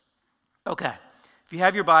Okay, if you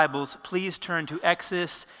have your Bibles, please turn to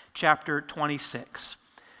Exodus chapter 26.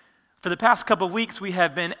 For the past couple of weeks, we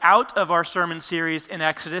have been out of our sermon series in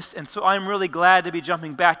Exodus, and so I'm really glad to be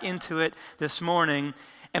jumping back into it this morning.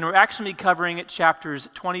 And we're actually covering chapters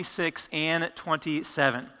 26 and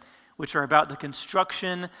 27, which are about the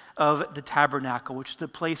construction of the tabernacle, which is the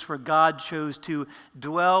place where God chose to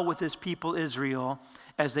dwell with his people Israel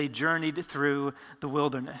as they journeyed through the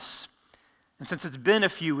wilderness. And since it's been a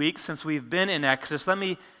few weeks since we've been in Exodus, let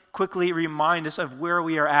me quickly remind us of where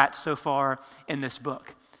we are at so far in this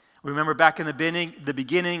book. Remember back in the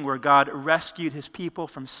beginning where God rescued his people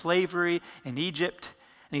from slavery in Egypt,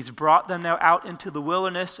 and he's brought them now out into the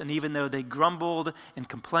wilderness, and even though they grumbled and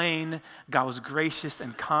complained, God was gracious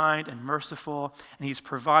and kind and merciful, and he's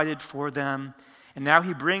provided for them. And now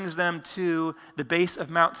he brings them to the base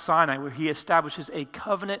of Mount Sinai, where he establishes a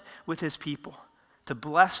covenant with his people to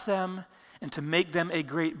bless them and to make them a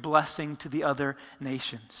great blessing to the other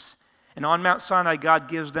nations. And on Mount Sinai, God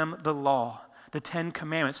gives them the law, the 10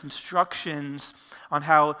 Commandments, instructions on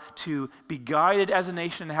how to be guided as a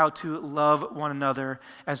nation and how to love one another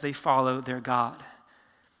as they follow their God.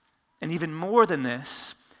 And even more than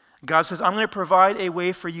this, God says, I'm going to provide a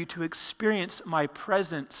way for you to experience my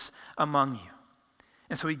presence among you.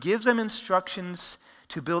 And so he gives them instructions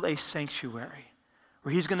to build a sanctuary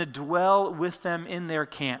where he's going to dwell with them in their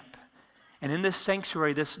camp. And in this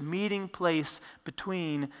sanctuary, this meeting place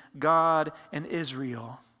between God and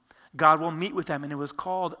Israel, God will meet with them, and it was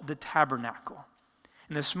called the Tabernacle.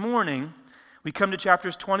 And this morning, we come to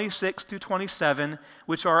chapters 26 through 27,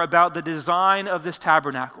 which are about the design of this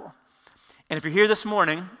tabernacle. And if you're here this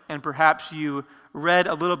morning, and perhaps you read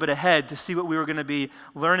a little bit ahead to see what we were going to be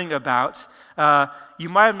learning about, you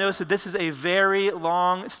might have noticed that this is a very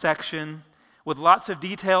long section with lots of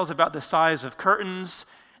details about the size of curtains,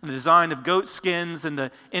 and the design of goat skins, and the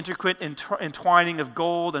intricate entwining of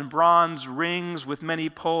gold and bronze rings with many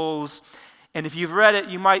poles. And if you've read it,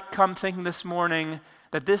 you might come thinking this morning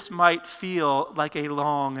that this might feel like a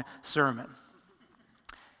long sermon.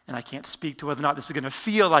 And I can't speak to whether or not this is going to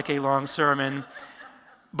feel like a long sermon,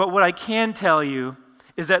 but what I can tell you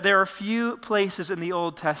is that there are few places in the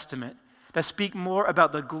Old Testament that speak more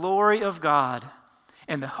about the glory of God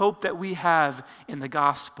and the hope that we have in the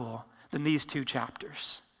gospel than these two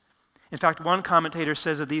chapters. In fact, one commentator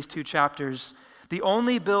says of these two chapters, the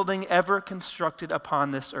only building ever constructed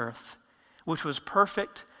upon this earth, which was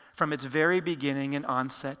perfect from its very beginning and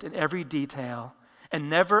onset in every detail, and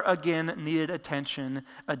never again needed attention,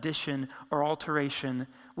 addition, or alteration,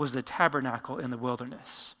 was the tabernacle in the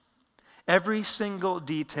wilderness. Every single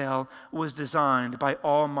detail was designed by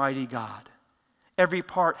Almighty God. Every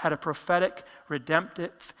part had a prophetic,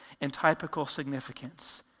 redemptive, and typical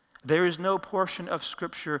significance. There is no portion of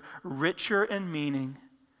Scripture richer in meaning,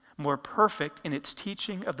 more perfect in its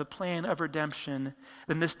teaching of the plan of redemption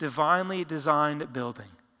than this divinely designed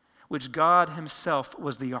building, which God himself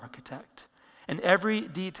was the architect. And every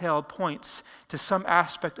detail points to some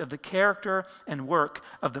aspect of the character and work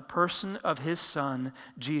of the person of his Son,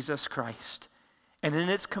 Jesus Christ. And in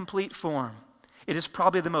its complete form, it is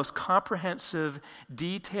probably the most comprehensive,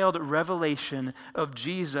 detailed revelation of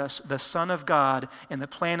Jesus, the Son of God, and the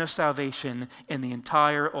plan of salvation in the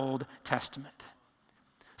entire Old Testament.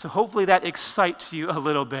 So hopefully that excites you a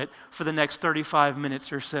little bit for the next 35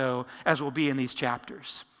 minutes or so as we'll be in these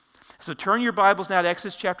chapters. So turn your Bibles now to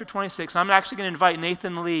Exodus chapter 26. I'm actually going to invite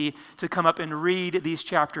Nathan Lee to come up and read these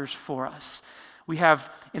chapters for us. We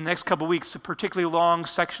have, in the next couple of weeks, a particularly long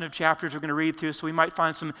section of chapters we're going to read through, so we might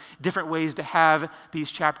find some different ways to have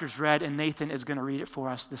these chapters read, and Nathan is going to read it for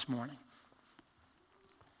us this morning.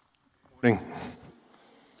 Morning.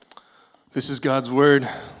 This is God's Word,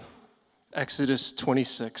 Exodus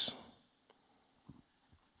 26.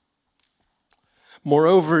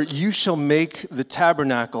 Moreover, you shall make the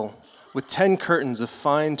tabernacle with 10 curtains of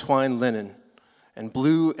fine twined linen, and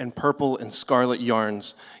blue and purple and scarlet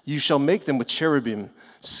yarns. You shall make them with cherubim,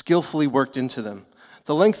 skillfully worked into them.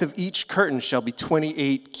 The length of each curtain shall be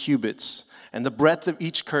 28 cubits, and the breadth of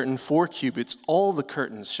each curtain 4 cubits. All the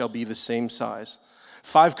curtains shall be the same size.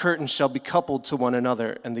 5 curtains shall be coupled to one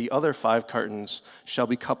another, and the other 5 curtains shall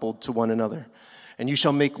be coupled to one another. And you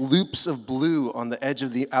shall make loops of blue on the edge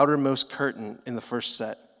of the outermost curtain in the first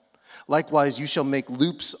set. Likewise, you shall make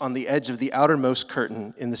loops on the edge of the outermost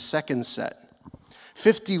curtain in the second set.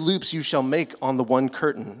 50 loops you shall make on the one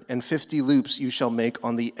curtain, and 50 loops you shall make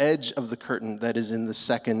on the edge of the curtain that is in the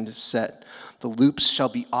second set. The loops shall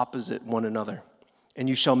be opposite one another. And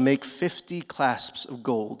you shall make 50 clasps of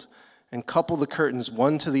gold, and couple the curtains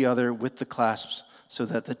one to the other with the clasps, so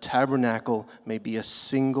that the tabernacle may be a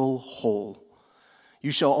single whole.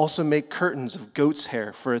 You shall also make curtains of goat's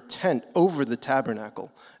hair for a tent over the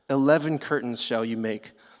tabernacle. 11 curtains shall you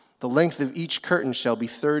make. The length of each curtain shall be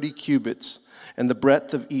 30 cubits, and the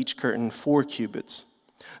breadth of each curtain 4 cubits.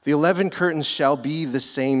 The 11 curtains shall be the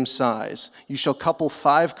same size. You shall couple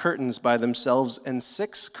 5 curtains by themselves and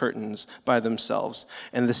 6 curtains by themselves.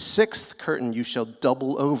 And the 6th curtain you shall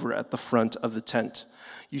double over at the front of the tent.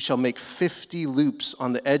 You shall make 50 loops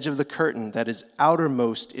on the edge of the curtain that is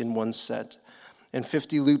outermost in one set, and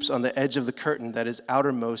 50 loops on the edge of the curtain that is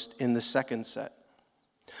outermost in the second set.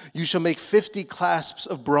 You shall make 50 clasps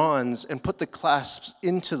of bronze and put the clasps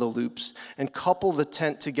into the loops and couple the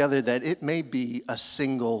tent together that it may be a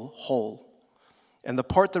single whole. And the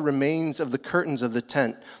part that remains of the curtains of the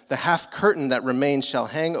tent, the half curtain that remains, shall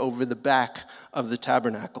hang over the back of the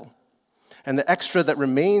tabernacle. And the extra that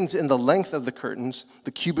remains in the length of the curtains,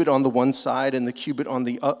 the cubit on the one side and the cubit on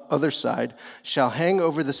the other side, shall hang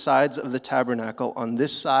over the sides of the tabernacle on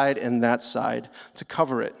this side and that side to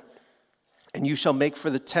cover it. And you shall make for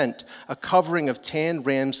the tent a covering of tanned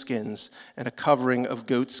ram skins and a covering of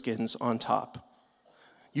goat skins on top.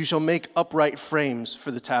 You shall make upright frames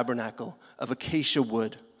for the tabernacle of acacia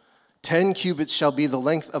wood. 10 cubits shall be the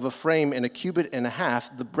length of a frame, and 1.5 cubits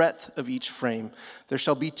the breadth of each frame. There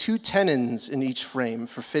shall be 2 tenons in each frame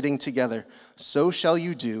for fitting together. So shall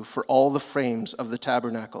you do for all the frames of the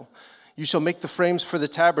tabernacle. You shall make the frames for the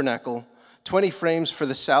tabernacle, 20 frames for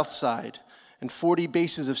the south side, and 40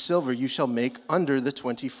 bases of silver you shall make under the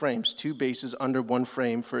 20 frames, 2 bases under one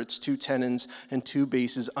frame for its 2 tenons, and 2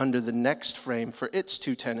 bases under the next frame for its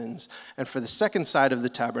 2 tenons. And for the second side of the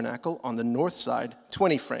tabernacle, on the north side,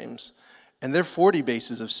 20 frames, and their 40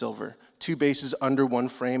 bases of silver, 2 bases under one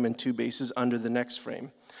frame and 2 bases under the next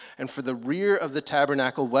frame. And for the rear of the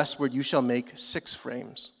tabernacle westward you shall make 6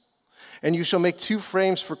 frames. And you shall make 2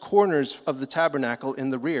 frames for corners of the tabernacle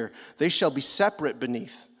in the rear. They shall be separate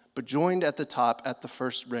beneath, but joined at the top at the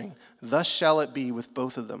first ring. Thus shall it be with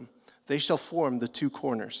both of them. They shall form the 2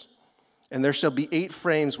 corners. And there shall be 8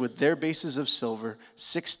 frames with their bases of silver,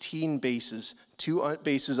 16 bases, 2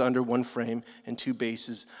 bases under one frame, and 2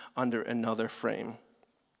 bases under another frame.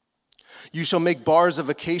 You shall make bars of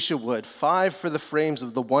acacia wood, 5 for the frames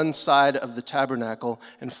of the one side of the tabernacle,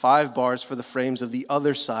 and 5 bars for the frames of the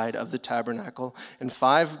other side of the tabernacle, and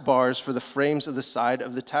 5 bars for the frames of the side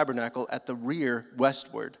of the tabernacle at the rear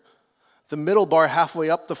westward. The middle bar halfway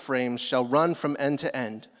up the frames shall run from end to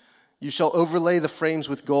end. You shall overlay the frames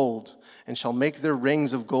with gold, and shall make their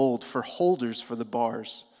rings of gold for holders for the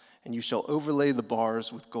bars, and you shall overlay the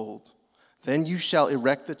bars with gold. Then you shall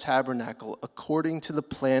erect the tabernacle according to the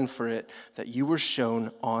plan for it that you were shown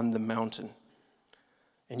on the mountain.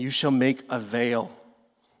 And you shall make a veil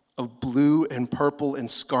of blue and purple and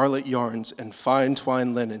scarlet yarns and fine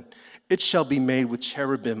twined linen. It shall be made with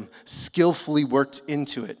cherubim skillfully worked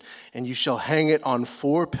into it, and you shall hang it on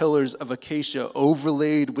 4 pillars of acacia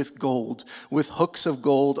overlaid with gold, with hooks of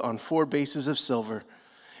gold on 4 bases of silver.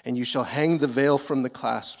 And you shall hang the veil from the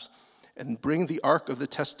clasps, and bring the ark of the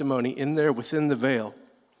testimony in there within the veil.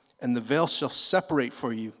 And the veil shall separate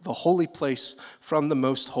for you the holy place from the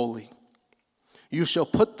most holy. You shall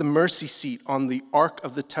put the mercy seat on the ark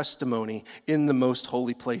of the testimony in the most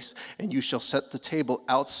holy place, and you shall set the table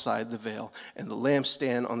outside the veil, and the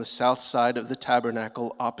lampstand on the south side of the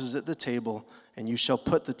tabernacle opposite the table, and you shall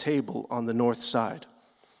put the table on the north side.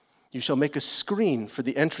 You shall make a screen for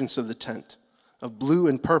the entrance of the tent, of blue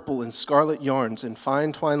and purple and scarlet yarns and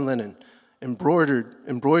fine twined linen,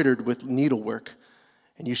 embroidered with needlework.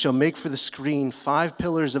 And you shall make for the screen 5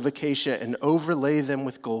 pillars of acacia and overlay them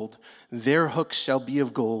with gold. Their hooks shall be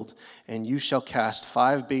of gold, and you shall cast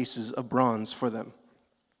 5 bases of bronze for them.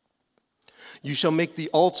 You shall make the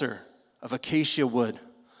altar of acacia wood,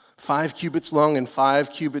 5 cubits long and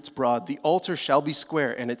 5 cubits broad. The altar shall be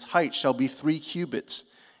square, and its height shall be 3 cubits.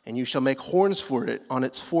 And you shall make horns for it on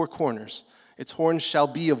its 4 corners. Its horns shall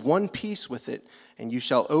be of one piece with it, and you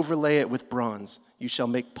shall overlay it with bronze. You shall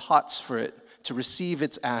make pots for it to receive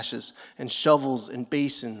its ashes, and shovels and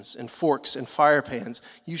basins and forks and fire pans.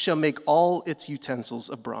 You shall make all its utensils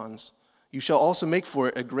of bronze. You shall also make for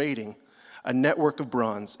it a grating, a network of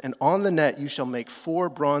bronze, and on the net you shall make 4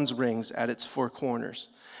 bronze rings at its 4 corners.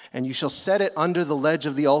 And you shall set it under the ledge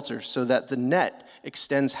of the altar, so that the net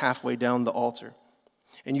extends halfway down the altar.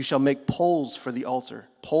 And you shall make poles for the altar,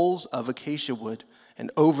 poles of acacia wood, and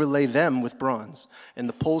overlay them with bronze. And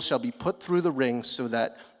the poles shall be put through the rings, so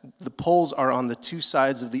that the poles are on the 2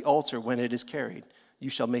 sides of the altar when it is carried. You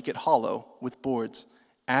shall make it hollow with boards.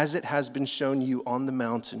 As it has been shown you on the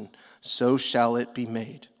mountain, so shall it be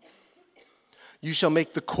made. You shall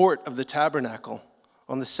make the court of the tabernacle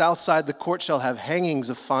On the south side, the court shall have hangings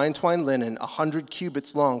of fine twined linen, 100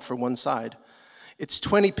 cubits long for one side. Its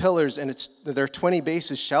 20 pillars and their 20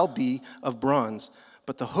 bases shall be of bronze,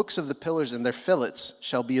 but the hooks of the pillars and their fillets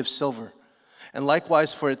shall be of silver. And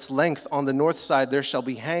likewise for its length on the north side there shall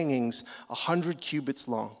be hangings 100 cubits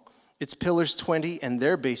long. Its pillars 20 and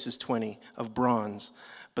their bases 20 of bronze,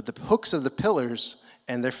 but the hooks of the pillars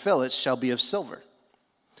and their fillets shall be of silver.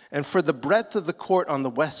 And for the breadth of the court on the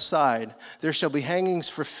west side, there shall be hangings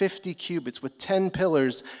for 50 cubits with 10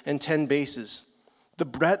 pillars and 10 bases. The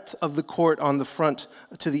breadth of the court on the front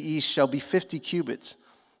to the east shall be 50 cubits.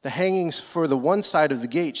 The hangings for the one side of the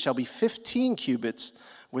gate shall be 15 cubits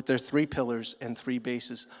with their 3 pillars and 3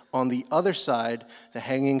 bases. On the other side, the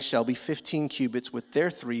hangings shall be 15 cubits with their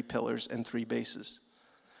 3 pillars and 3 bases.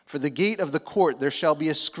 For the gate of the court there shall be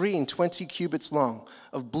a screen 20 cubits long,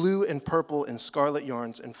 of blue and purple and scarlet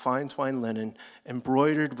yarns and fine twined linen,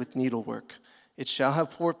 embroidered with needlework. It shall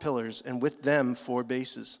have 4 pillars, and with them 4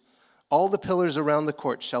 bases. All the pillars around the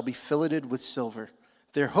court shall be filleted with silver.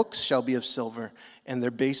 Their hooks shall be of silver, and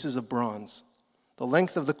their bases of bronze. The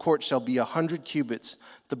length of the court shall be 100 cubits,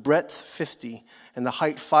 the breadth 50, and the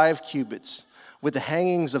height 5 cubits, with the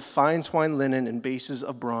hangings of fine twined linen and bases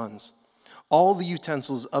of bronze. All the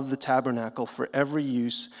utensils of the tabernacle for every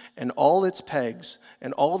use, and all its pegs,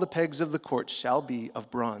 and all the pegs of the court shall be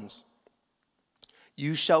of bronze.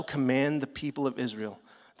 You shall command the people of Israel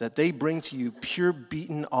that they bring to you pure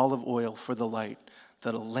beaten olive oil for the light,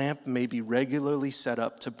 that a lamp may be regularly set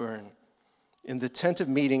up to burn. In the tent of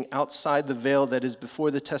meeting outside the veil that is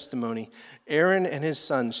before the testimony, Aaron and his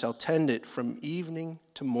sons shall tend it from evening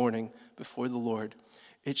to morning before the Lord.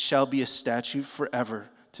 It shall be a statute forever,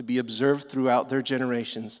 to be observed throughout their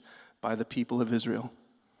generations by the people of Israel.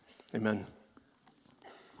 Amen.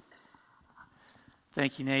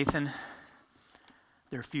 Thank you, Nathan.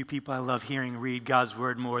 There are a few people I love hearing read God's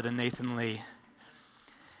word more than Nathan Lee.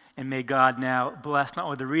 And may God now bless not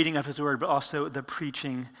only the reading of his word, but also the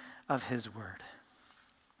preaching of his word.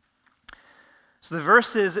 So the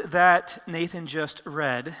verses that Nathan just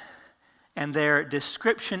read and their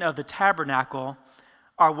description of the tabernacle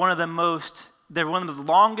are one of the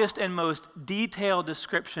longest and most detailed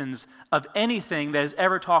descriptions of anything that is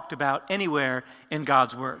ever talked about anywhere in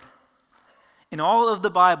God's word. In all of the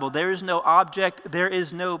Bible, there is no object, there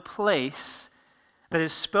is no place that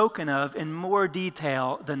is spoken of in more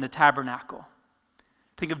detail than the tabernacle.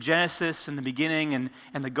 Think of Genesis in the beginning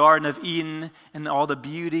and the Garden of Eden and all the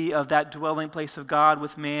beauty of that dwelling place of God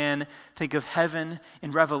with man. Think of heaven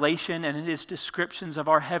in Revelation and in its descriptions of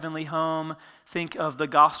our heavenly home. Think of the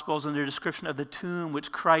Gospels and their description of the tomb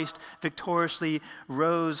which Christ victoriously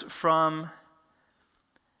rose from.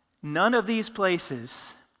 None of these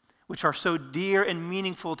places, which are so dear and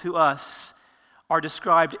meaningful to us, are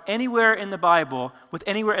described anywhere in the Bible with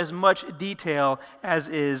anywhere as much detail as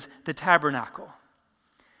is the tabernacle.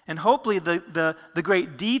 And hopefully the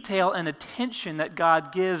great detail and attention that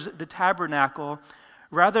God gives the tabernacle,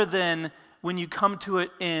 rather than when you come to it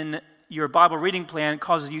in your Bible reading plan,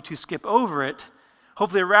 causes you to skip over it,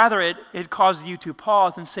 hopefully rather it causes you to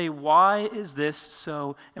pause and say, why is this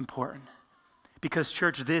so important? Because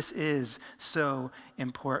church, this is so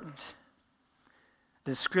important.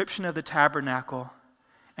 The description of the tabernacle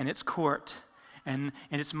and its court and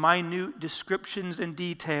its minute descriptions and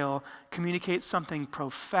detail communicate something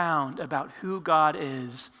profound about who God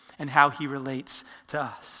is and how he relates to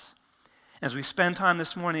us. As we spend time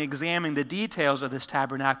this morning examining the details of this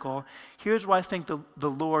tabernacle, here's what I think the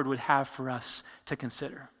Lord would have for us to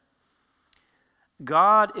consider.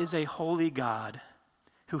 God is a holy God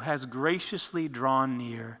who has graciously drawn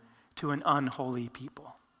near to an unholy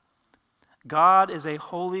people. God is a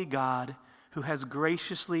holy God who has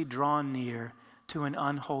graciously drawn near to an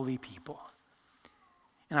unholy people.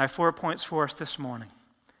 And I have 4 points for us this morning.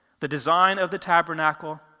 The design of the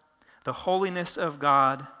tabernacle, the holiness of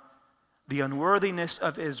God, the unworthiness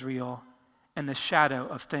of Israel, and the shadow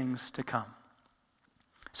of things to come.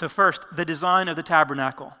 So first, the design of the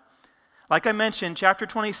tabernacle. Like I mentioned, chapter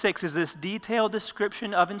 26 is this detailed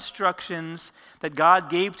description of instructions that God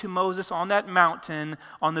gave to Moses on that mountain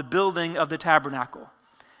on the building of the tabernacle.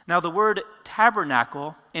 Now, the word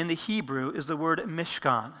tabernacle in the Hebrew is the word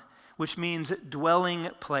mishkan, which means dwelling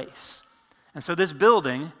place. And so this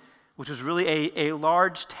building, which was really a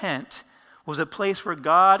large tent, was a place where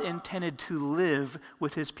God intended to live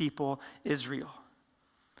with his people, Israel.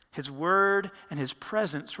 His word and his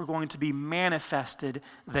presence were going to be manifested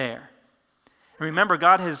there. And remember,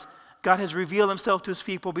 God has revealed himself to his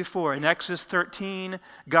people before. In Exodus 13,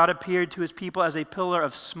 God appeared to his people as a pillar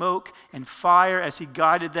of smoke and fire as he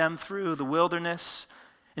guided them through the wilderness.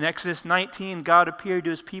 In Exodus 19, God appeared to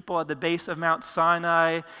his people at the base of Mount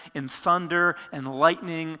Sinai in thunder and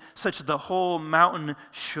lightning, such that the whole mountain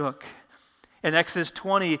shook. In Exodus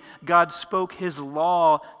 20, God spoke his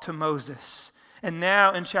law to Moses. And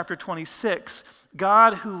now in chapter 26,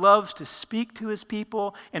 God, who loves to speak to his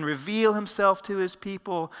people and reveal himself to his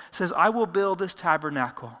people, says, I will build this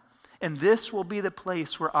tabernacle, and this will be the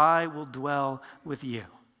place where I will dwell with you.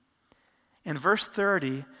 In verse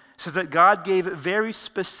 30, says that God gave very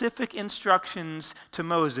specific instructions to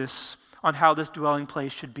Moses on how this dwelling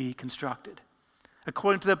place should be constructed,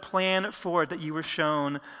 according to the plan for it that you were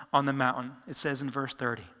shown on the mountain, it says in verse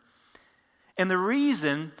 30. And the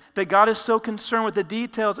reason that God is so concerned with the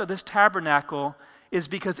details of this tabernacle is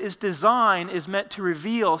because its design is meant to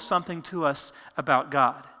reveal something to us about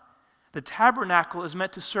God. The tabernacle is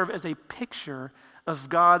meant to serve as a picture of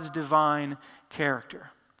God's divine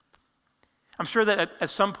character. I'm sure that at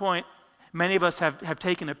some point, many of us have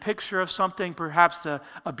taken a picture of something, perhaps a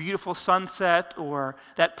beautiful sunset or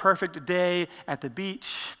that perfect day at the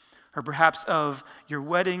beach, or perhaps of your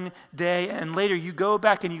wedding day, and later you go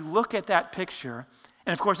back and you look at that picture,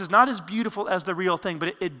 and of course it's not as beautiful as the real thing,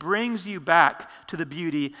 but it brings you back to the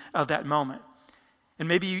beauty of that moment. And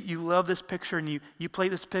maybe you love this picture and you play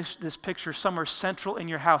this picture somewhere central in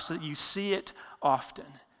your house so that you see it often.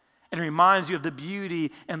 And it reminds you of the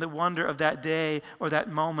beauty and the wonder of that day or that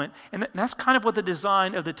moment. And that's kind of what the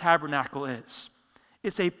design of the tabernacle is.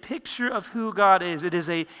 It's a picture of who God is. It is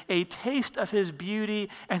a taste of his beauty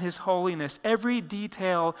and his holiness. Every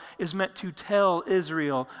detail is meant to tell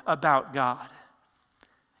Israel about God.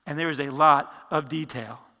 And there is a lot of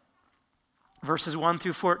detail. Verses 1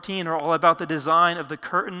 through 14 are all about the design of the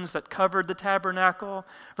curtains that covered the tabernacle.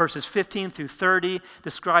 Verses 15 through 30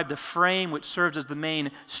 describe the frame which serves as the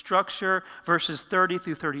main structure. Verses 30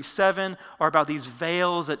 through 37 are about these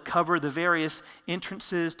veils that cover the various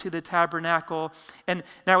entrances to the tabernacle. And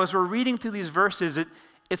now as we're reading through these verses,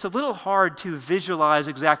 it's a little hard to visualize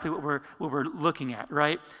exactly what we're looking at,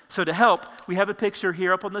 right? So to help, we have a picture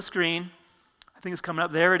here up on the screen. I think it's coming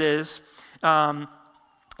up. There it is.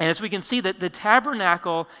 And as we can see, that the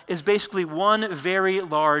tabernacle is basically one very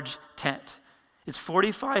large tent. It's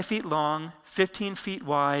 45 feet long, 15 feet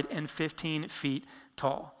wide, and 15 feet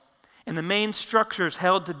tall. And the main structure is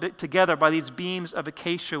held together by these beams of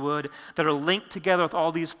acacia wood that are linked together with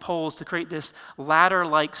all these poles to create this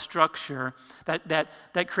ladder-like structure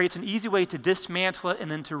that creates an easy way to dismantle it and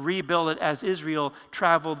then to rebuild it as Israel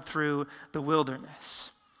traveled through the wilderness.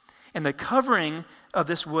 And the covering of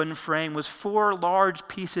this wooden frame was 4 large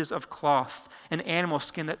pieces of cloth and animal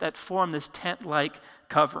skin that formed this tent-like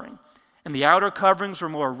covering. And the outer coverings were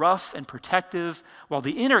more rough and protective, while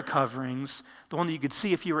the inner coverings, the one that you could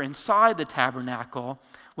see if you were inside the tabernacle,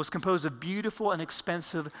 was composed of beautiful and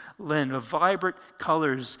expensive linen, of vibrant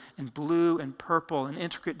colors and blue and purple and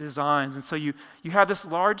intricate designs. And so you have this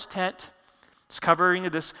large tent, it's covering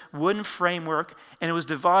of this wooden framework, and it was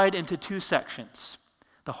divided into 2 sections.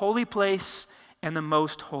 The holy place and the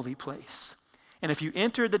most holy place. And if you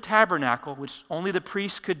entered the tabernacle, which only the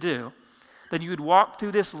priest could do, then you would walk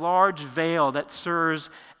through this large veil that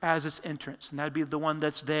serves as its entrance. And that would be the one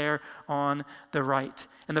that's there on the right.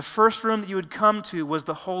 And the first room that you would come to was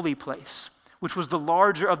the holy place, which was the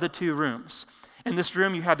larger of the 2 rooms. In this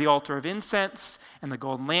room, you had the altar of incense and the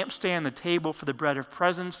golden lampstand, the table for the bread of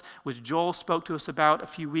presence, which Joel spoke to us about a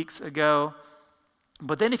few weeks ago.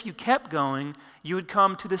 But then if you kept going, you would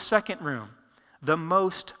come to the second room, the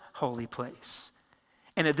most holy place.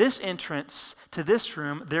 And at this entrance to this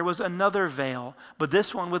room, there was another veil, but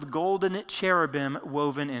this one with golden cherubim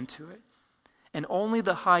woven into it. And only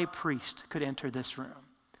the high priest could enter this room.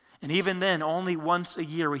 And even then, only once a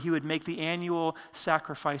year, where he would make the annual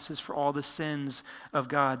sacrifices for all the sins of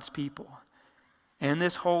God's people. And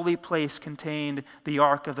this holy place contained the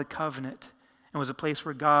Ark of the Covenant and was a place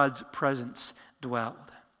where God's presence dwelled.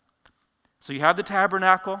 So you have the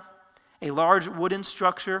tabernacle, a large wooden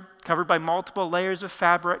structure covered by multiple layers of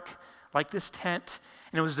fabric, like this tent,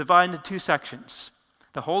 and it was divided into 2 sections,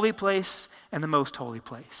 the holy place and the most holy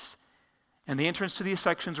place. And the entrance to these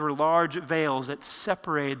sections were large veils that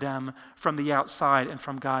separated them from the outside and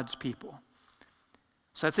from God's people.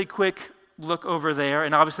 So that's a quick look over there,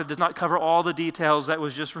 and obviously it does not cover all the details that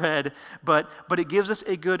was just read, but it gives us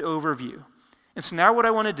a good overview. And so now what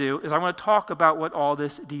I want to do is I want to talk about what all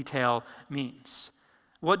this detail means.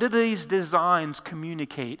 What do these designs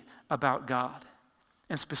communicate about God?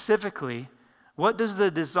 And specifically, what does the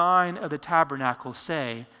design of the tabernacle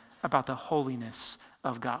say about the holiness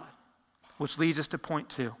of God? Which leads us to point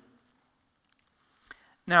 2.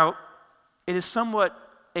 Now, it is somewhat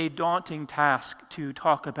a daunting task to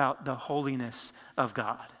talk about the holiness of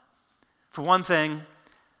God. For one thing,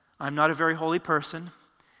 I'm not a very holy person,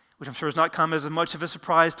 which I'm sure has not come as much of a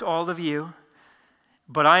surprise to all of you,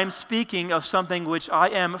 but I am speaking of something which I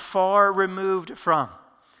am far removed from.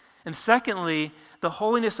 And secondly, the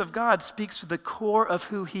holiness of God speaks to the core of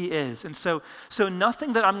who he is. And so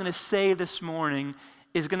nothing that I'm going to say this morning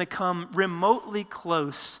is going to come remotely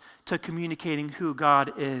close to communicating who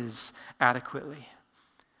God is adequately.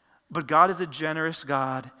 But God is a generous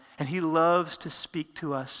God, and he loves to speak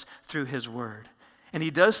to us through his word. And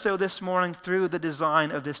he does so this morning through the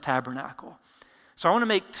design of this tabernacle. So I want to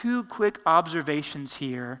make two quick observations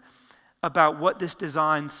here about what this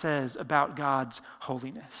design says about God's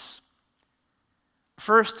holiness.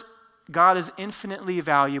 First, God is infinitely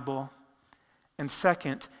valuable. And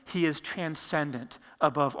second, he is transcendent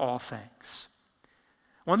above all things.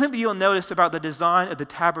 One thing that you'll notice about the design of the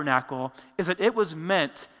tabernacle is that it was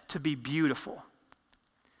meant to be beautiful.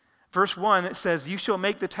 Verse 1, it says, "You shall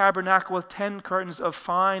make the tabernacle with 10 curtains of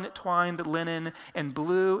fine twined linen and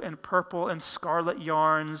blue and purple and scarlet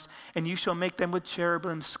yarns, and you shall make them with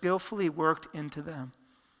cherubim skillfully worked into them."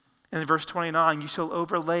 And in verse 29, "You shall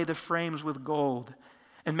overlay the frames with gold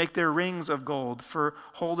and make their rings of gold for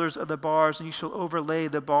holders of the bars, and you shall overlay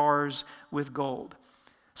the bars with gold."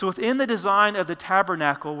 So within the design of the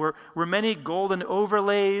tabernacle were many golden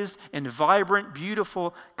overlays and vibrant,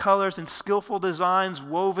 beautiful colors and skillful designs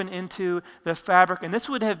woven into the fabric. And this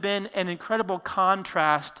would have been an incredible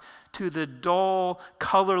contrast to the dull,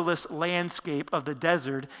 colorless landscape of the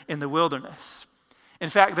desert in the wilderness. In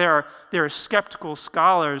fact, there are skeptical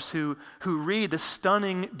scholars who read the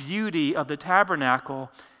stunning beauty of the tabernacle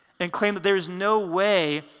and claim that there is no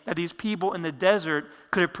way that these people in the desert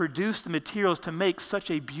could have produced the materials to make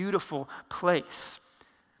such a beautiful place.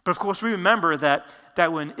 But of course, we remember that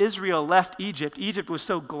when Israel left Egypt, Egypt was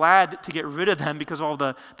so glad to get rid of them because of all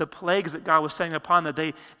the plagues that God was sending upon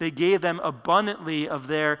them. They gave them abundantly of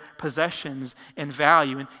their possessions and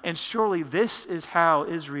value. And surely this is how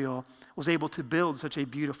Israel was able to build such a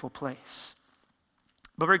beautiful place.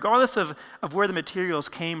 But regardless of where the materials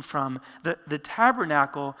came from, the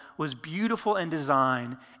tabernacle was beautiful in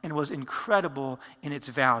design and was incredible in its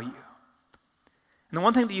value. And the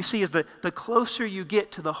one thing that you see is that the closer you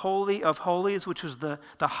get to the Holy of Holies, which was the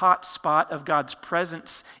hot spot of God's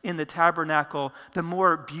presence in the tabernacle, the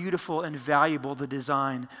more beautiful and valuable the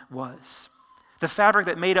design was. The fabric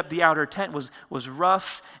that made up the outer tent was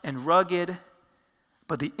rough and rugged,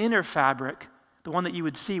 but the inner fabric, the one that you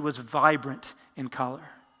would see, was vibrant in color.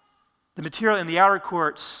 The material in the outer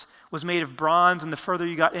courts was made of bronze, and the further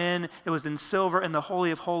you got in, it was in silver, and the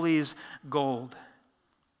Holy of Holies, gold.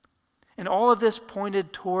 And all of this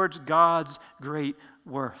pointed towards God's great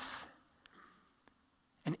worth.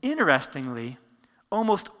 And interestingly,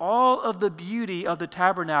 almost all of the beauty of the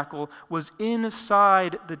tabernacle was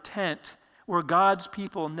inside the tent where God's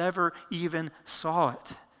people never even saw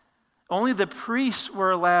it. Only the priests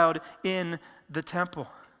were allowed in the temple.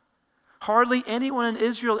 Hardly anyone in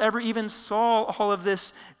Israel ever even saw all of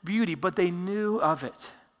this beauty, but they knew of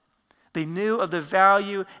it. They knew of the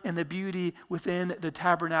value and the beauty within the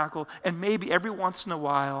tabernacle. And maybe every once in a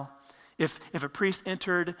while, if a priest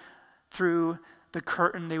entered through the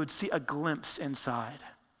curtain, they would see a glimpse inside.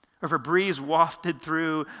 Or if a breeze wafted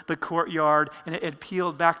through the courtyard and it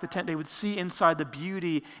peeled back the tent, they would see inside the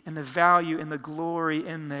beauty and the value and the glory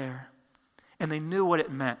in there. And they knew what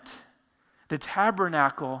it meant. The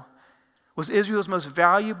tabernacle was Israel's most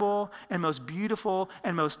valuable and most beautiful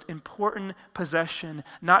and most important possession,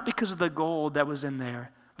 not because of the gold that was in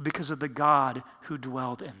there, but because of the God who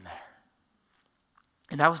dwelled in there.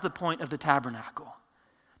 And that was the point of the tabernacle.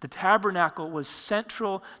 The tabernacle was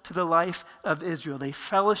central to the life of Israel. They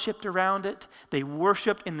fellowshiped around it. They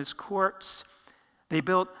worshiped in its courts. They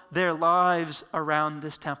built their lives around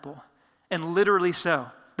this temple. And literally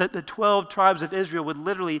so. That the 12 tribes of Israel would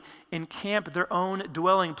literally encamp their own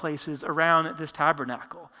dwelling places around this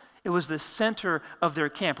tabernacle. It was the center of their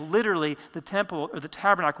camp. Literally, the temple or the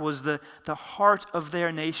tabernacle was the heart of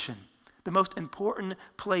their nation, the most important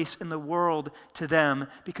place in the world to them,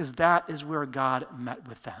 because that is where God met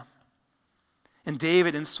with them. And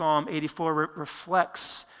David in Psalm 84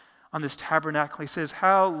 reflects on this tabernacle. He says,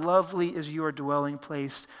 "How lovely is your dwelling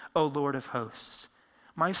place, O Lord of hosts.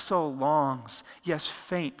 My soul longs, yes,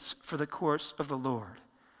 faints for the courts of the Lord.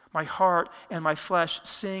 My heart and my flesh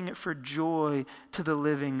sing for joy to the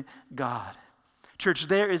living God." Church,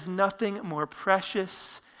 there is nothing more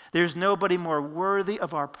precious. There's nobody more worthy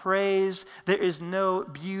of our praise. There is no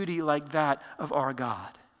beauty like that of our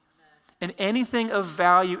God. And anything of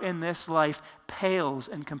value in this life pales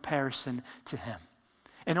in comparison to him.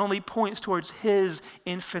 and only points towards his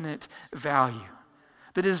infinite value.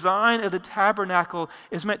 The design of the tabernacle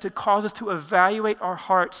is meant to cause us to evaluate our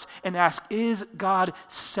hearts and ask, is God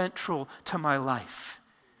central to my life?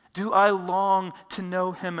 Do I long to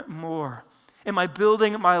know him more? Am I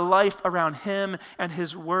building my life around him and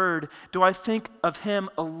his word? Do I think of him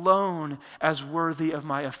alone as worthy of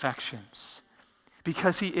my affections?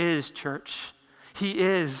 Because he is, church. He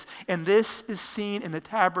is. And this is seen in the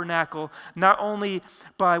tabernacle not only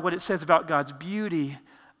by what it says about God's beauty,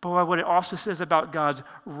 but by what it also says about God's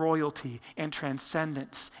royalty and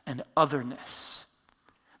transcendence and otherness.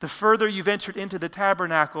 The further you ventured into the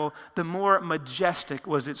tabernacle, the more majestic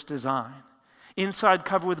was its design. Inside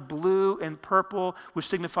covered with blue and purple, which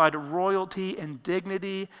signified royalty and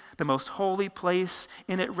dignity, the most holy place.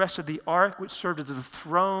 In it rested the ark, which served as the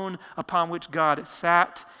throne upon which God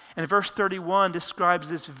sat. And verse 31 describes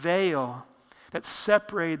this veil that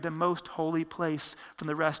separated the most holy place from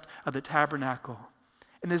the rest of the tabernacle.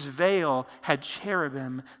 And this veil had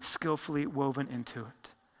cherubim skillfully woven into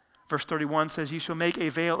it. Verse 31 says, "You shall make a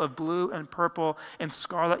veil of blue and purple and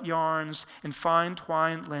scarlet yarns and fine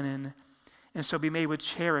twined linen, and shall be made with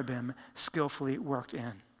cherubim skillfully worked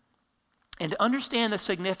in." And to understand the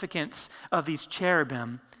significance of these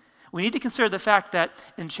cherubim, we need to consider the fact that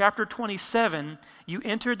in chapter 27, you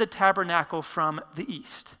entered the tabernacle from the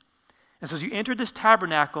east. And so as you entered this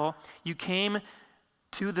tabernacle, you came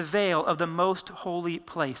to the veil of the most holy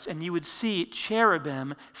place, and you would see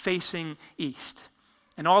cherubim facing east.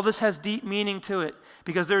 And all this has deep meaning to it,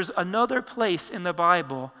 because there's another place in the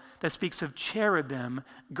Bible that speaks of cherubim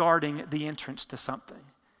guarding the entrance to something,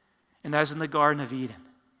 and that is in the Garden of Eden.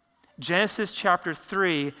 Genesis chapter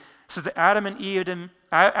 3 says that Adam and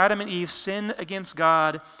Eve sinned against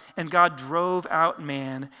God, and God drove out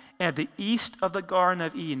man, and at the east of the Garden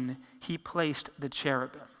of Eden, he placed the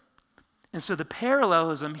cherubim. And so the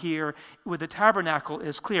parallelism here with the tabernacle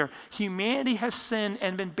is clear. Humanity has sinned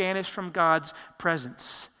and been banished from God's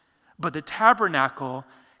presence. But the tabernacle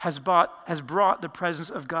has brought the presence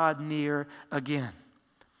of God near again.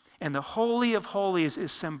 And the Holy of Holies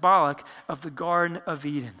is symbolic of the Garden of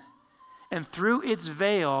Eden. And through its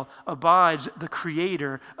veil abides the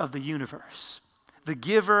creator of the universe, the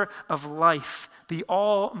giver of life, the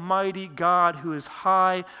almighty God who is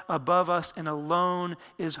high above us and alone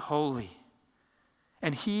is holy.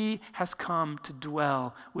 And he has come to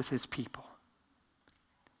dwell with his people.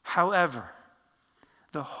 However,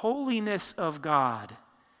 the holiness of God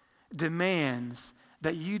demands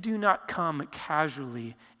that you do not come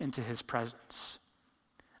casually into his presence.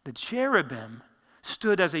 The cherubim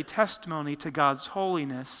stood as a testimony to God's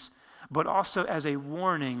holiness, but also as a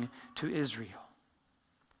warning to Israel.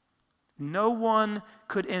 No one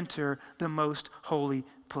could enter the most holy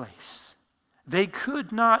place. They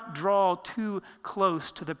could not draw too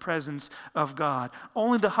close to the presence of God.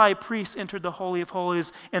 Only the high priest entered the Holy of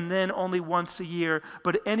Holies, and then only once a year.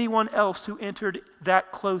 But anyone else who entered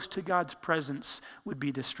that close to God's presence would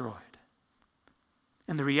be destroyed.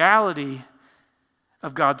 And the reality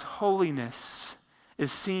of God's holiness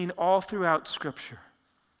is seen all throughout Scripture.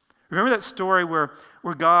 Remember that story where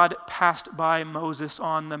God passed by Moses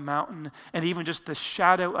on the mountain, and even just the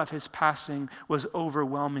shadow of his passing was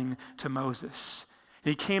overwhelming to Moses.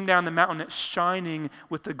 And he came down the mountain shining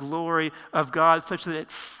with the glory of God, such that it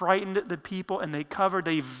frightened the people, and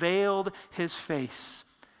they veiled his face.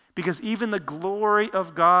 Because even the glory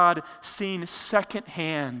of God seen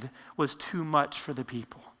secondhand was too much for the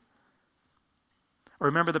people. Or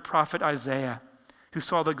remember the prophet Isaiah, who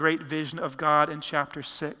saw the great vision of God in chapter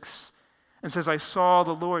 6, and says, "I saw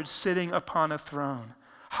the Lord sitting upon a throne,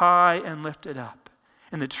 high and lifted up,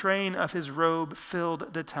 and the train of his robe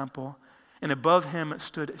filled the temple, and above him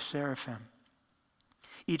stood seraphim.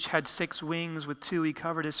 Each had 6 wings, with 2 he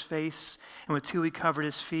covered his face, and with 2 he covered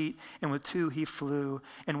his feet, and with 2 he flew.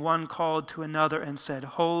 And one called to another and said,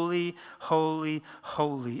 'Holy, holy,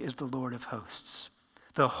 holy is the Lord of hosts.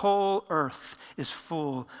 The whole earth is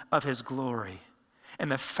full of his glory.'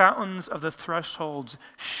 And the fountains of the thresholds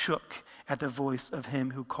shook at the voice of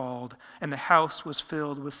him who called, and the house was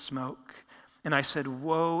filled with smoke. And I said,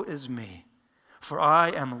 'Woe is me, for I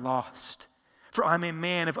am lost. For I am a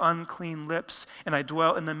man of unclean lips, and I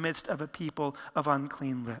dwell in the midst of a people of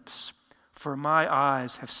unclean lips. For my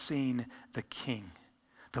eyes have seen the King,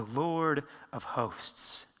 the Lord of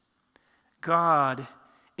hosts.'" God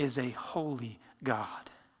is a holy God.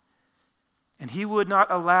 And he would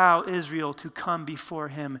not allow Israel to come before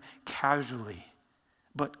him casually,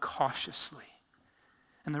 but cautiously.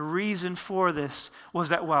 And the reason for this was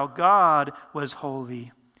that while God was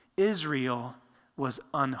holy, Israel was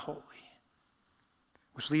unholy.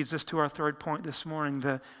 Which leads us to our third point this morning,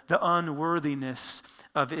 the unworthiness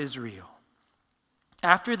of Israel.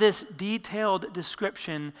 After this detailed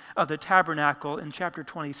description of the tabernacle in chapter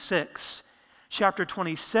 26, chapter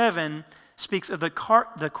 27 speaks of the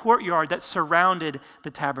courtyard that surrounded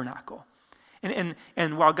the tabernacle.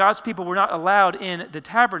 And while God's people were not allowed in the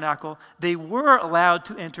tabernacle, they were allowed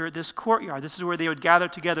to enter this courtyard. This is where they would gather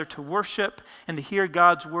together to worship and to hear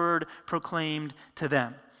God's word proclaimed to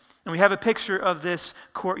them. And we have a picture of this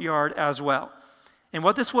courtyard as well. And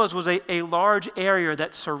what this was a large area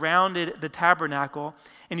that surrounded the tabernacle.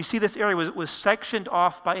 And you see this area was sectioned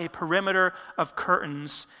off by a perimeter of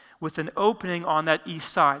curtains with an opening on that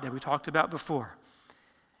east side that we talked about before.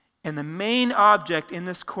 And the main object in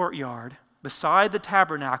this courtyard, beside the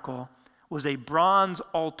tabernacle, was a bronze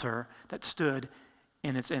altar that stood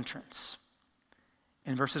in its entrance.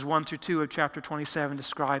 In verses 1 through 2 of chapter 27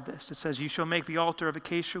 describe this. It says, "You shall make the altar of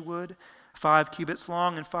acacia wood, 5 cubits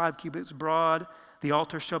long and 5 cubits broad. The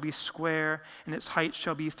altar shall be square, and its height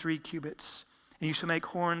shall be 3 cubits. And you shall make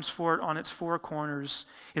horns for it on its 4 corners.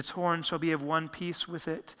 Its horns shall be of one piece with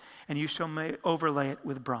it, and you shall overlay it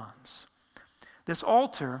with bronze." This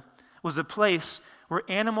altar was a place where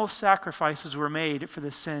animal sacrifices were made for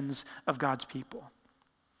the sins of God's people.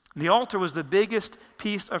 The altar was the biggest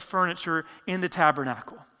piece of furniture in the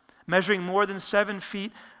tabernacle, measuring more than 7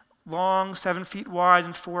 feet long, 7 feet wide,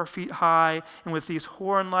 and 4 feet high, and with these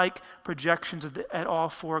horn-like projections at all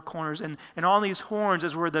 4 corners. And on these horns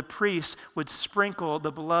is where the priests would sprinkle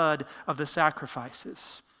the blood of the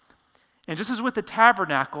sacrifices. And just as with the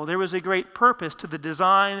tabernacle, there was a great purpose to the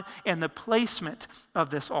design and the placement of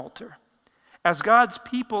this altar. As God's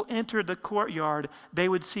people entered the courtyard, they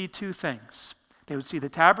would see 2 things. They would see the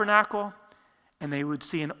tabernacle, and they would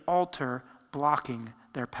see an altar blocking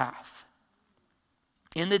their path.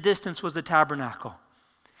 In the distance was the tabernacle,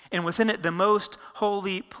 and within it the most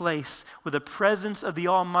holy place where the presence of the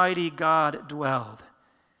Almighty God dwelled.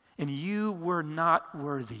 And you were not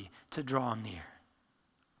worthy to draw near.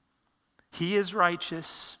 He is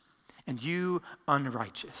righteous, and you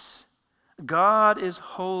unrighteous. God is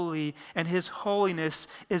holy, and his holiness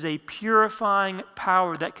is a purifying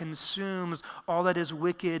power that consumes all that is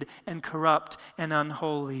wicked and corrupt and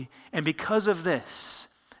unholy. And because of this,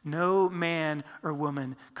 no man or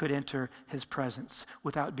woman could enter his presence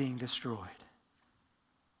without being destroyed.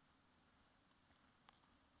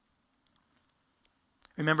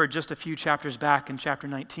 Remember just a few chapters back in chapter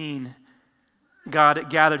 19, God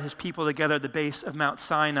gathered his people together at the base of Mount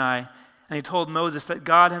Sinai, and he told Moses that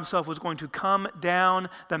God himself was going to come down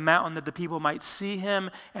the mountain that the people might see him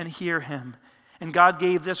and hear him. And God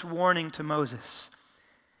gave this warning to Moses.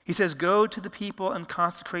 He says, "Go to the people and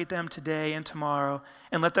consecrate them today and tomorrow,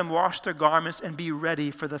 and let them wash their garments and be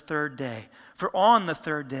ready for the 3rd day. For on the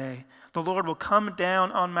 3rd day, the Lord will come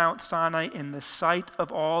down on Mount Sinai in the sight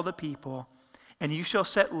of all the people, and you shall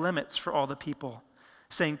set limits for all the people,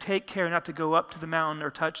 saying, 'Take care not to go up to the mountain or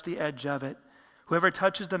touch the edge of it. Whoever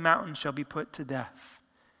touches the mountain shall be put to death.'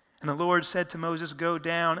 And the Lord said to Moses, 'Go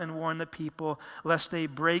down and warn the people, lest they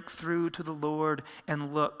break through to the Lord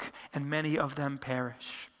and look, and many of them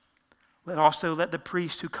perish. Let the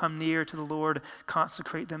priests who come near to the Lord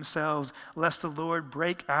consecrate themselves, lest the Lord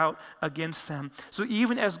break out against them.' So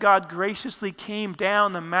even as God graciously came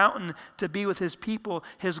down the mountain to be with his people,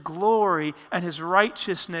 his glory and his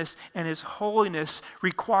righteousness and his holiness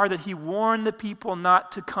require that he warn the people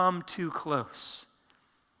not to come too close.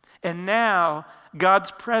 And now,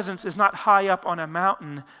 God's presence is not high up on a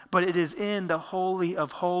mountain, but it is in the Holy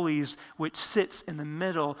of Holies, which sits in the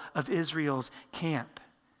middle of Israel's camp.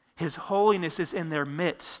 His holiness is in their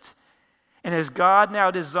midst. And as God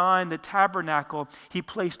now designed the tabernacle, he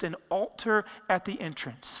placed an altar at the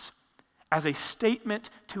entrance as a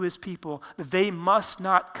statement to his people that they must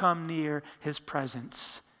not come near his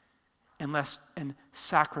presence unless a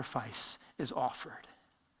sacrifice is offered.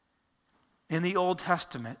 In the Old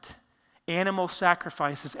Testament, animal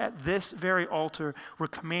sacrifices at this very altar were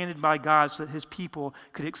commanded by God so that his people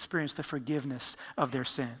could experience the forgiveness of their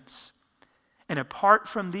sins. And apart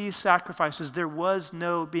from these sacrifices, there was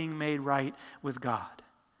no being made right with God.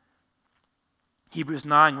 Hebrews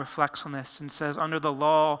 9 reflects on this and says, "Under the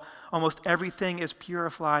law, almost everything is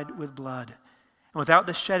purified with blood. And without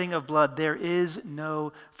the shedding of blood, there is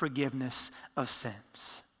no forgiveness of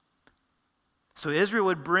sins." So Israel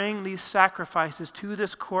would bring these sacrifices to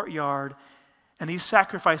this courtyard, and these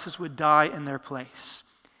sacrifices would die in their place.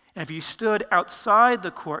 And if you stood outside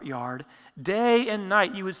the courtyard, day and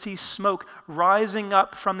night you would see smoke rising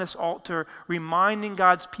up from this altar, reminding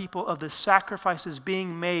God's people of the sacrifices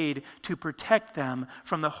being made to protect them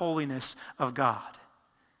from the holiness of God.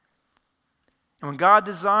 And when God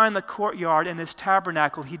designed the courtyard and this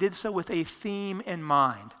tabernacle, he did so with a theme in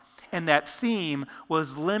mind. And that theme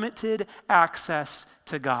was limited access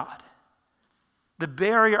to God. The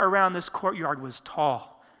barrier around this courtyard was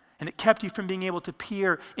tall, and it kept you from being able to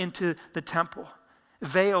peer into the temple.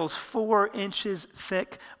 Veils 4 inches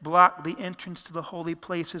thick blocked the entrance to the holy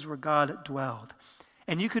places where God dwelled.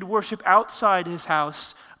 And you could worship outside his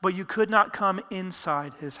house, but you could not come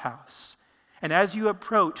inside his house. And as you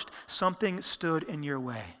approached, something stood in your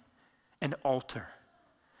way, an altar,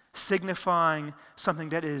 signifying something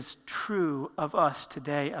that is true of us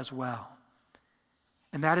today as well.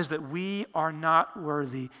 And that is that we are not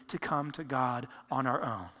worthy to come to God on our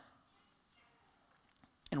own.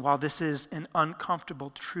 And while this is an uncomfortable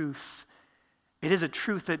truth, it is a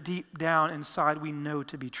truth that deep down inside we know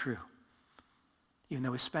to be true. Even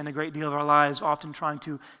though we spend a great deal of our lives often trying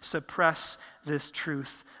to suppress this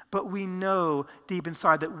truth, but we know deep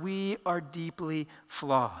inside that we are deeply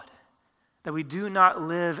flawed, that we do not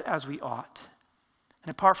live as we ought.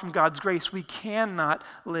 And apart from God's grace, we cannot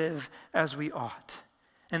live as we ought.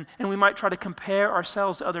 And we might try to compare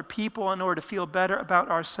ourselves to other people in order to feel better about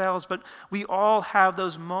ourselves, but we all have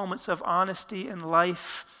those moments of honesty in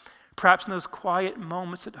life, perhaps in those quiet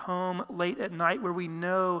moments at home late at night where we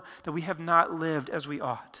know that we have not lived as we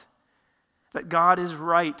ought, that God is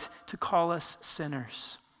right to call us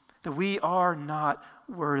sinners, that we are not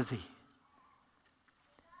worthy.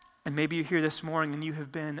 And maybe you're here this morning and you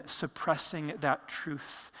have been suppressing that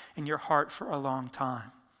truth in your heart for a long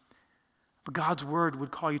time. But God's word would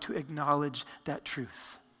call you to acknowledge that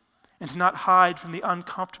truth and to not hide from the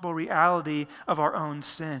uncomfortable reality of our own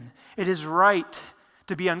sin. It is right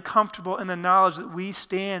to be uncomfortable in the knowledge that we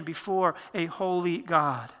stand before a holy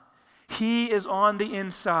God. He is on the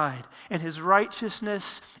inside, and his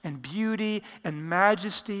righteousness and beauty and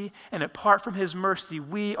majesty, and apart from his mercy,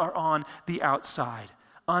 we are on the outside,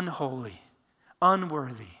 unholy,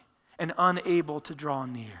 unworthy, and unable to draw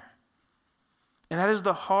near. And that is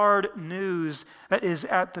the hard news that is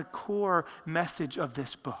at the core message of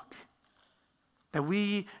this book. That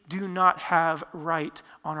we do not have right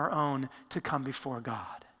on our own to come before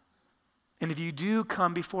God. And if you do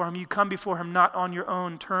come before him, you come before him not on your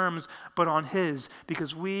own terms, but on his,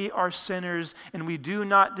 because we are sinners and we do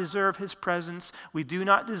not deserve his presence, we do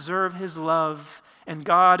not deserve his love, and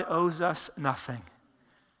God owes us nothing.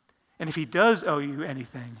 And if he does owe you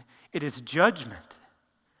anything, it is judgment.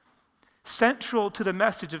 Central to the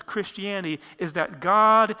message of Christianity is that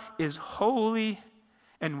God is holy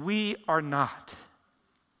and we are not.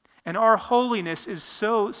 And our holiness is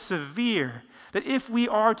so severe that if we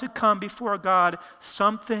are to come before God,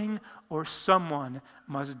 something or someone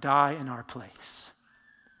must die in our place.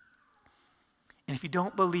 And if you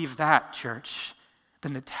don't believe that, church,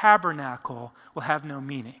 then the tabernacle will have no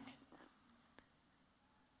meaning.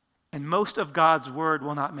 And most of God's word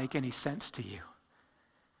will not make any sense to you.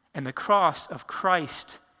 And the cross of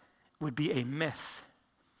Christ would be a myth.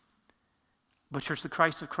 But church, the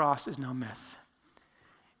Christ of cross is no myth.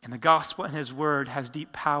 And the gospel and his word has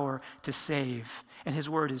deep power to save. And his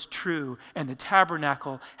word is true. And the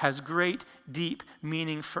tabernacle has great, deep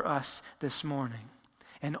meaning for us this morning.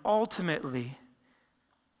 And ultimately,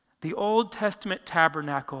 the Old Testament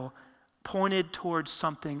tabernacle pointed towards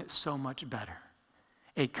something so much better.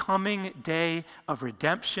 A coming day of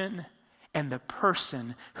redemption and the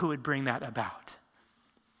person who would bring that about.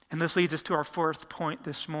 And this leads us to our fourth point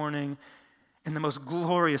this morning, and the most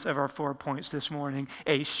glorious of our 4 points this morning,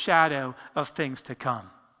 a shadow of things to come.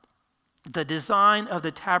 The design of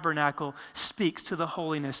the tabernacle speaks to the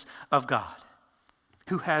holiness of God,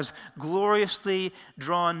 who has gloriously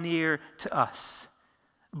drawn near to us.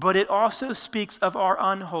 But it also speaks of our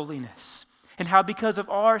unholiness, and how because of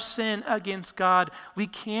our sin against God, we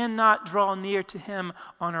cannot draw near to him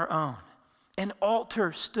on our own. An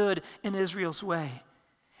altar stood in Israel's way.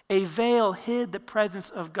 A veil hid the presence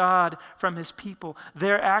of God from his people.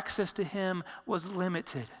 Their access to him was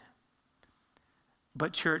limited.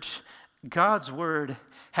 But church, God's word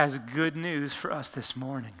has good news for us this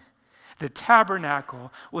morning. The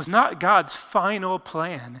tabernacle was not God's final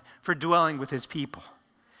plan for dwelling with his people.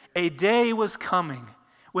 A day was coming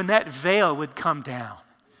when that veil would come down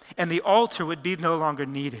and the altar would be no longer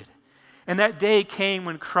needed. And that day came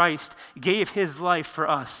when Christ gave his life for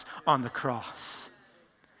us on the cross.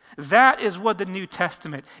 That is what the New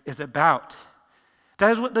Testament is about.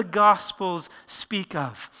 That is what the Gospels speak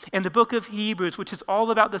of. In the book of Hebrews, which is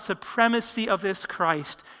all about the supremacy of this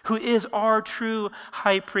Christ, who is our true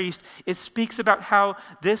high priest, it speaks about how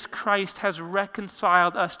this Christ has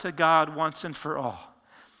reconciled us to God once and for all.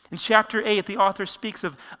 In chapter 8, the author speaks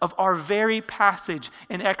of our very passage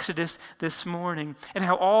in Exodus this morning and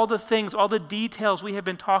how all the things, all the details we have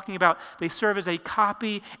been talking about, they serve as a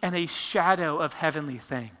copy and a shadow of heavenly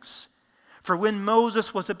things. For when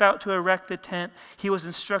Moses was about to erect the tent, he was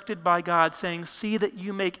instructed by God, saying, "See that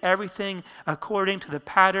you make everything according to the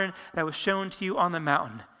pattern that was shown to you on the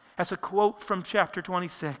mountain." That's a quote from chapter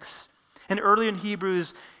 26. And early in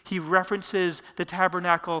Hebrews, he references the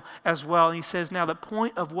tabernacle as well. And he says, now the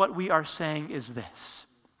point of what we are saying is this.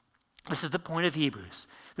 This is the point of Hebrews.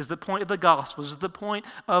 This is the point of the gospel. This is the point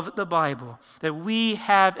of the Bible. That we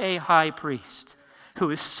have a high priest who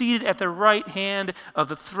is seated at the right hand of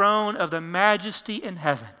the throne of the majesty in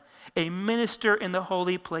heaven, a minister in the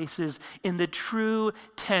holy places, in the true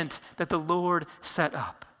tent that the Lord set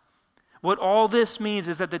up. What all this means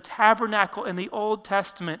is that the tabernacle in the Old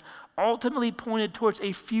Testament ultimately pointed towards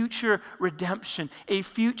a future redemption, a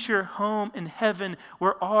future home in heaven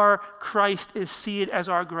where our Christ is seated as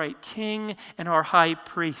our great King and our high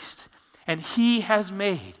priest. And he has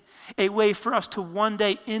made a way for us to one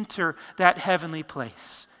day enter that heavenly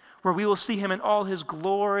place where we will see him in all his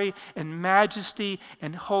glory and majesty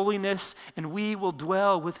and holiness, and we will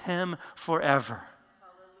dwell with him forever.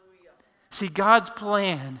 Hallelujah. See, God's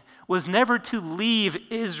plan was never to leave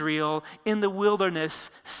Israel in the wilderness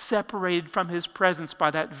separated from his presence by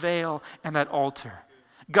that veil and that altar.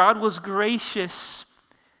 God was gracious.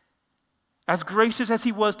 As gracious as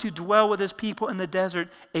he was to dwell with his people in the desert,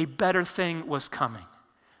 a better thing was coming.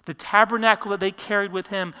 The tabernacle that they carried with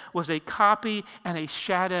him was a copy and a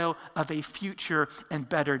shadow of a future and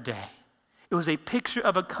better day. It was a picture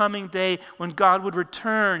of a coming day when God would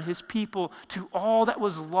return his people to all that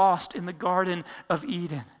was lost in the Garden of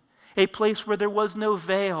Eden. A place where there was no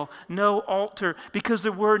veil, no altar, because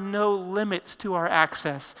there were no limits to our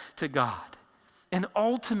access to God. And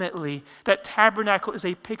ultimately, that tabernacle is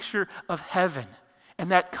a picture of heaven and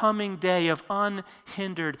that coming day of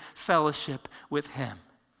unhindered fellowship with him.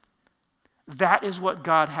 That is what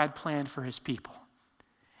God had planned for his people.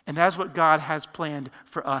 And that's what God has planned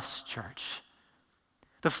for us, church.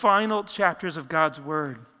 The final chapters of God's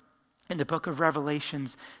word in the book of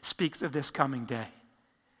Revelations speaks of this coming day.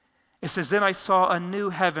 It says, "Then I saw a new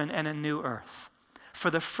heaven and a new earth. For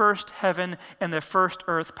the first heaven and the first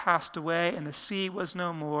earth passed away, and the sea was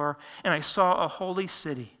no more. And I saw a holy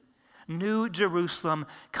city, New Jerusalem,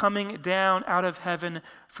 coming down out of heaven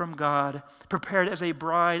from God, prepared as a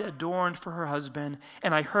bride adorned for her husband.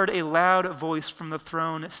 And I heard a loud voice from the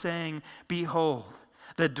throne saying, 'Behold,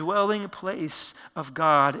 the dwelling place of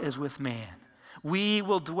God is with man. We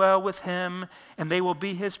will dwell with him, and they will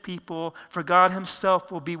be his people, for God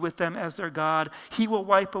himself will be with them as their God. He will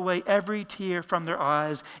wipe away every tear from their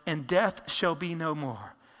eyes, and death shall be no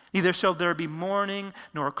more. Neither shall there be mourning,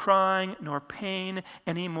 nor crying, nor pain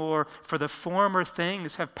anymore, for the former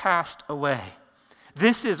things have passed away.'"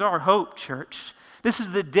 This is our hope, church. This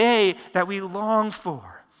is the day that we long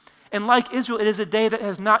for. And like Israel, it is a day that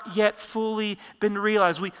has not yet fully been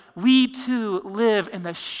realized. We too live in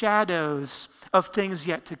the shadows of things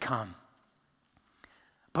yet to come.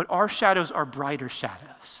 But our shadows are brighter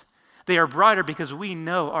shadows. They are brighter because we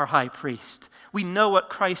know our high priest. We know what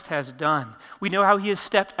Christ has done. We know how he has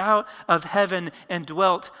stepped out of heaven and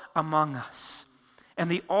dwelt among us. And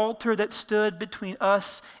the altar that stood between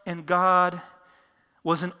us and God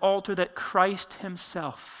was an altar that Christ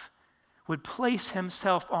himself would place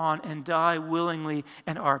himself on and die willingly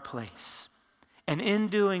in our place. And in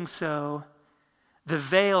doing so, the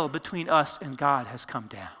veil between us and God has come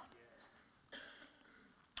down.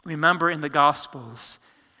 Remember in the Gospels,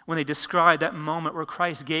 when they describe that moment where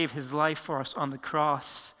Christ gave his life for us on the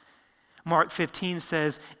cross, Mark 15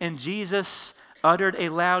 says, "And Jesus uttered a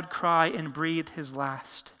loud cry and breathed his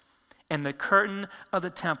last. And the curtain of the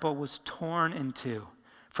temple was torn in two,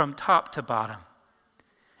 from top to bottom."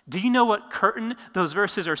 Do you know what curtain those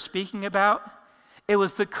verses are speaking about? It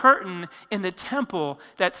was the curtain in the temple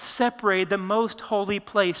that separated the most holy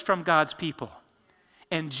place from God's people.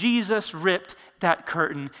 And Jesus ripped that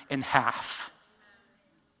curtain in half.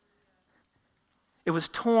 It was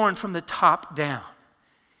torn from the top down,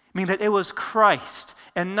 meaning that it was Christ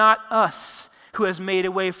and not us who has made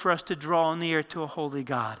a way for us to draw near to a holy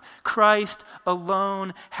God. Christ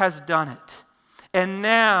alone has done it. And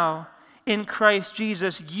now, in Christ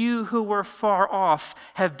Jesus, you who were far off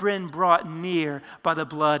have been brought near by the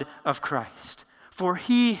blood of Christ. For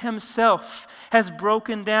he himself has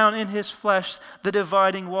broken down in his flesh the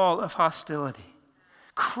dividing wall of hostility.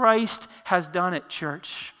 Christ has done it,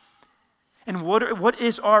 church. And what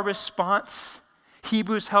is our response?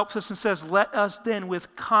 Hebrews helps us and says, "Let us then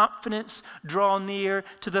with confidence draw near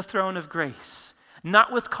to the throne of grace,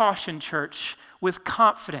 Not with caution, church, with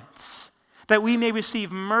confidence, that we may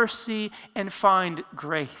receive mercy and find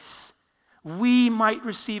grace. We might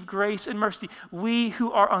receive grace and mercy. We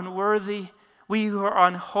who are unworthy, we who are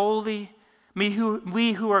unholy, we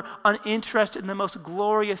who are uninterested in the most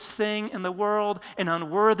glorious thing in the world and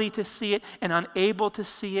unworthy to see it and unable to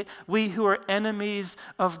see it, we who are enemies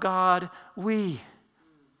of God, we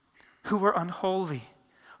who are unholy.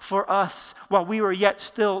 For us, while we were yet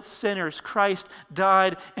still sinners, Christ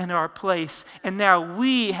died in our place. And now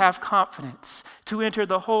we have confidence to enter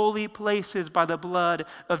the holy places by the blood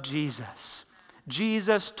of Jesus.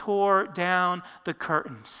 Jesus tore down the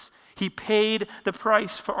curtains. He paid the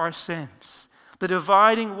price for our sins. The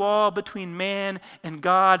dividing wall between man and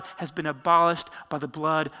God has been abolished by the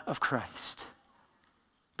blood of Christ.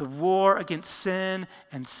 The war against sin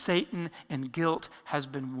and Satan and guilt has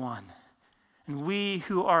been won. And we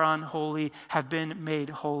who are unholy have been made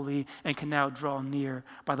holy and can now draw near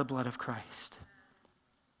by the blood of Christ.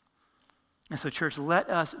 And so, church, let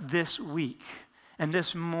us this week and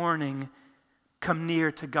this morning come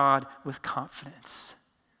near to God with confidence,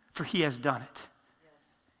 for he has done it.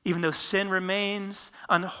 Even though sin remains,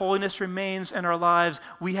 unholiness remains in our lives,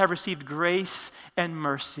 we have received grace and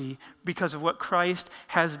mercy because of what Christ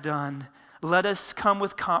has done. Let us come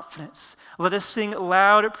with confidence. Let us sing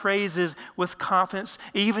loud praises with confidence,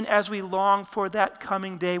 even as we long for that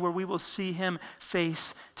coming day where we will see him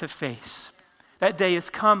face to face. That day is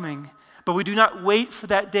coming, but we do not wait for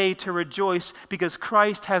that day to rejoice because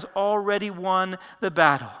Christ has already won the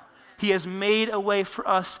battle. He has made a way for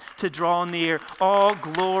us to draw near. All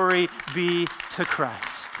glory be to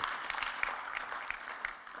Christ.